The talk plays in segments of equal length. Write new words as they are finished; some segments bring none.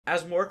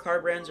As more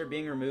car brands are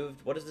being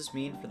removed, what does this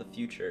mean for the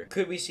future?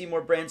 Could we see more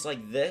brands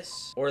like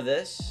this or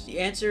this? The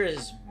answer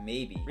is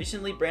maybe.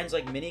 Recently, brands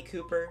like Mini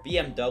Cooper,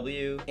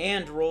 BMW,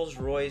 and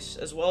Rolls-Royce,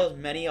 as well as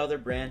many other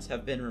brands,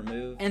 have been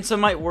removed. And some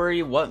might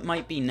worry what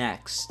might be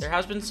next. There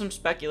has been some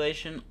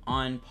speculation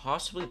on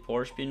possibly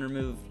Porsche being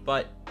removed,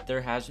 but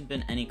there hasn't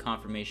been any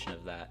confirmation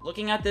of that.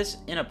 Looking at this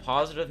in a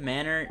positive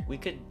manner, we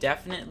could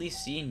definitely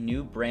see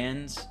new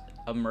brands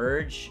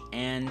emerge,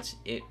 and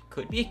it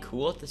could be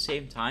cool at the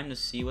same time to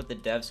see what the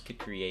devs could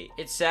create.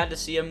 It's sad to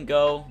see them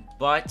go,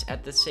 but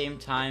at the same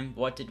time,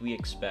 what did we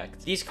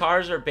expect? These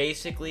cars are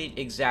basically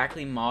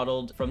exactly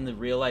modeled from the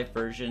real life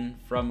version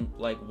from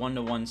like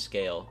 1-to-1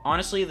 scale.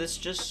 Honestly, this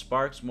just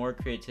sparks more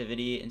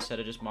creativity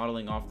instead of just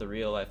modeling off the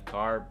real life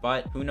car,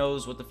 but who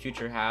knows what the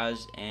future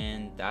has,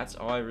 and that's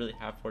all I really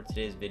have for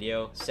today's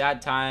video.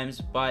 Sad times,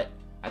 but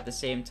at the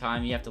same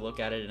time, you have to look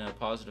at it in a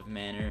positive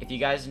manner. If you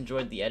guys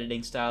enjoyed the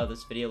editing style of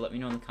this video, let me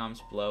know in the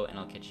comments below, and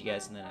I'll catch you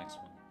guys in the next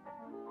one.